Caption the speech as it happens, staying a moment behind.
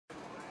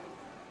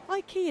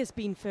Ikea's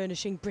been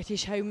furnishing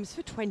British homes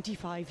for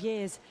 25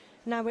 years.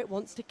 Now it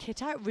wants to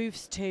kit out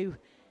roofs too.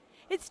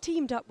 It's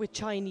teamed up with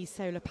Chinese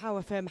solar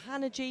power firm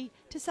Hanergy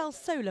to sell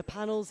solar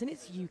panels in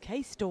its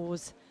UK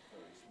stores.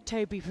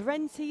 Toby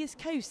Perenzi is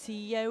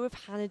co-CEO of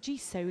Hanergy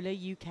Solar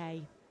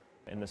UK.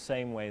 In the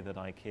same way that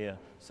Ikea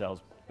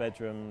sells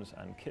bedrooms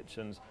and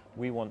kitchens,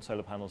 we want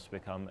solar panels to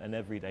become an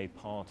everyday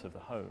part of the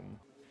home.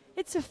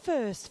 It's a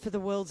first for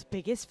the world's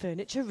biggest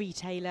furniture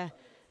retailer.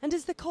 And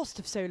as the cost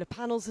of solar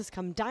panels has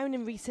come down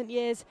in recent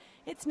years,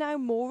 it's now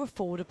more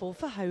affordable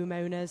for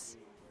homeowners.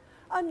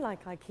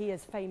 Unlike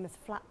Ikea's famous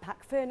flat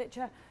pack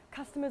furniture,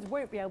 customers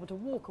won't be able to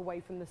walk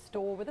away from the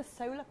store with a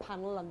solar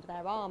panel under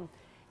their arm.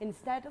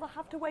 Instead, they'll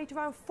have to wait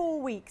around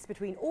 4 weeks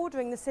between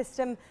ordering the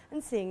system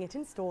and seeing it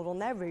installed on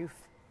their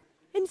roof.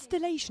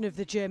 Installation of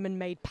the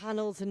German-made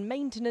panels and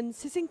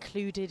maintenance is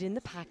included in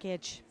the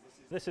package.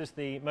 This is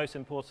the most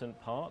important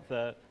part,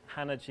 the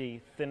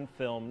Hanergy thin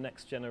film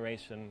next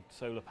generation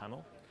solar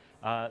panel.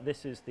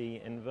 This is the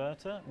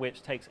inverter,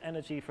 which takes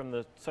energy from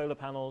the solar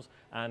panels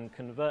and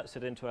converts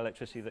it into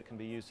electricity that can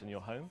be used in your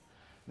home.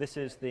 This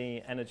is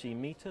the energy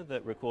meter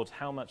that records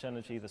how much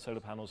energy the solar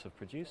panels have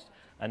produced.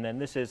 And then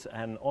this is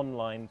an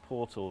online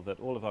portal that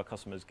all of our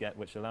customers get,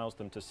 which allows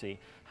them to see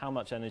how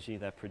much energy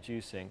they're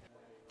producing.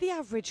 The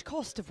average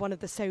cost of one of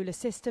the solar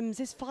systems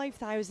is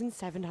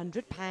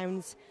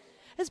 £5,700.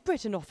 As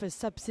Britain offers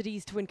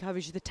subsidies to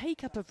encourage the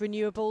take-up of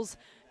renewables,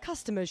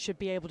 customers should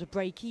be able to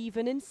break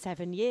even in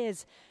 7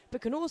 years, but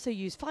can also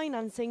use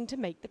financing to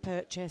make the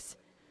purchase.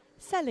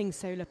 Selling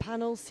solar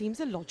panels seems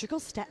a logical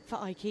step for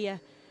Ikea.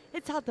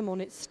 It's had them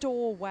on its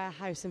store,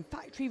 warehouse and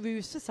factory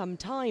roofs for some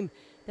time.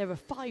 There are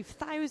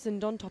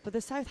 5,000 on top of the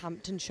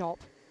Southampton shop.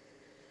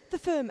 The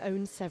firm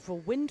owns several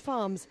wind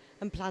farms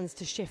and plans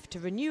to shift to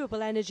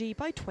renewable energy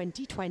by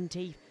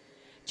 2020.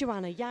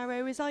 Joanna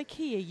Yarrow is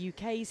Ikea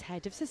UK's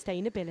head of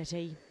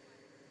sustainability.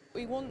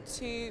 We want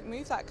to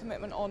move that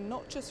commitment on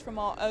not just from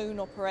our own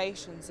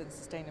operations and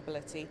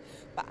sustainability,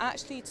 but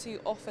actually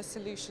to offer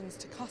solutions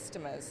to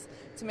customers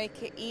to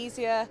make it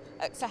easier,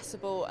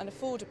 accessible and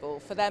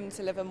affordable for them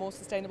to live a more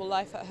sustainable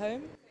life at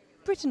home.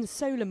 Britain's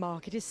solar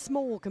market is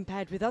small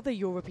compared with other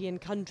European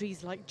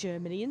countries like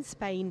Germany and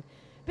Spain,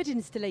 but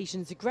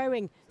installations are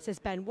growing, says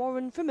Ben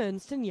Warren from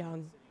Ernst &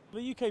 Young.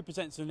 The UK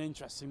presents an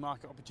interesting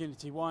market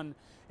opportunity. One,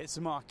 it's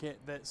a market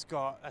that's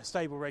got a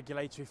stable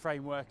regulatory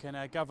framework and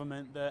a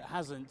government that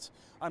hasn't,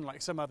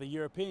 unlike some other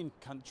European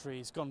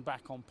countries, gone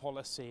back on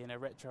policy in a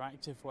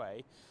retroactive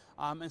way.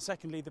 And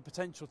secondly, the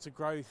potential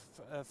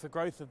for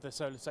growth of the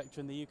solar sector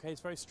in the UK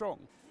is very strong.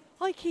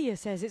 Ikea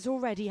says it's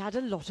already had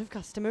a lot of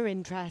customer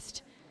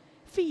interest.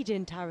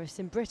 Feed-in tariffs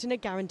in Britain are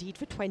guaranteed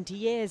for 20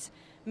 years,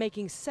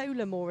 making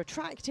solar more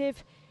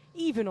attractive,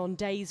 even on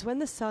days when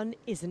the sun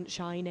isn't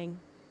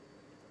shining.